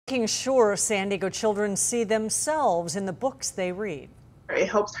making sure San Diego children see themselves in the books they read. It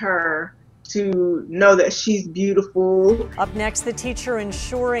helps her to know that she's beautiful. Up next, the teacher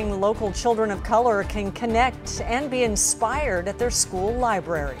ensuring local children of color can connect and be inspired at their school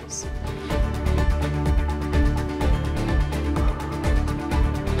libraries.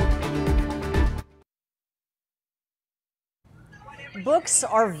 Books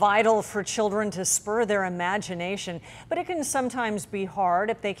are vital for children to spur their imagination, but it can sometimes be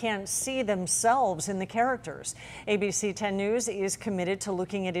hard if they can't see themselves in the characters. ABC 10 News is committed to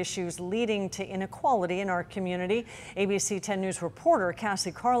looking at issues leading to inequality in our community. ABC 10 News reporter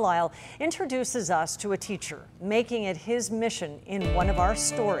Cassie Carlisle introduces us to a teacher, making it his mission in one of our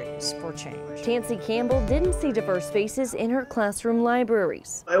stories for change. Tansy Campbell didn't see diverse faces in her classroom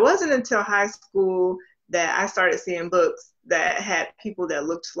libraries. It wasn't until high school that I started seeing books that had people that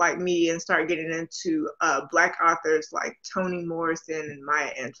looked like me and started getting into Black authors like Toni Morrison and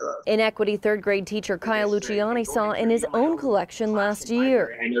Maya Angelou. Inequity third grade teacher Kyle Luciani saw in his own collection last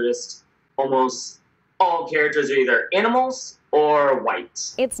year. I noticed almost all characters are either animals or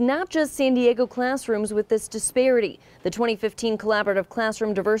white. It's not just San Diego classrooms with this disparity. The 2015 Collaborative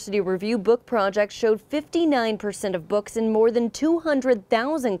Classroom Diversity Review book project showed 59% of books in more than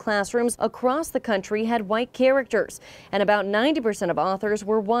 200,000 classrooms across the country had white characters, and about 90% of authors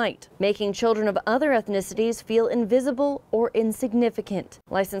were white, making children of other ethnicities feel invisible or insignificant.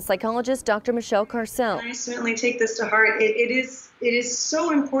 Licensed psychologist Dr. Michelle Carcel. I certainly take this to heart. It is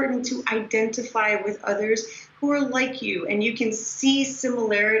so important to identify with others who are like you, and you can see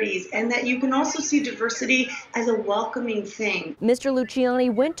similarities, and that you can also see diversity as a welcoming thing. Mr.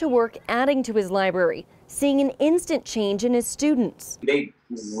 Luciani went to work adding to his library, seeing an instant change in his students. They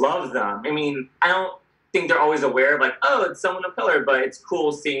love them. I mean, I don't think they're always aware of like, oh, it's someone of color, but it's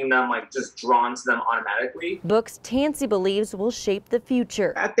cool seeing them like just drawn to them automatically. Books Tansy believes will shape the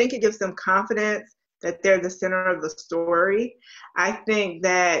future. I think it gives them confidence that they're the center of the story. I think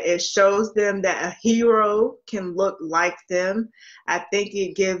that it shows them that a hero can look like them. I think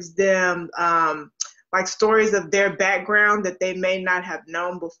it gives them like stories of their background that they may not have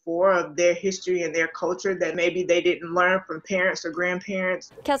known before, of their history and their culture that maybe they didn't learn from parents or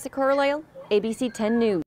grandparents. Cassie Carlisle, ABC 10 News.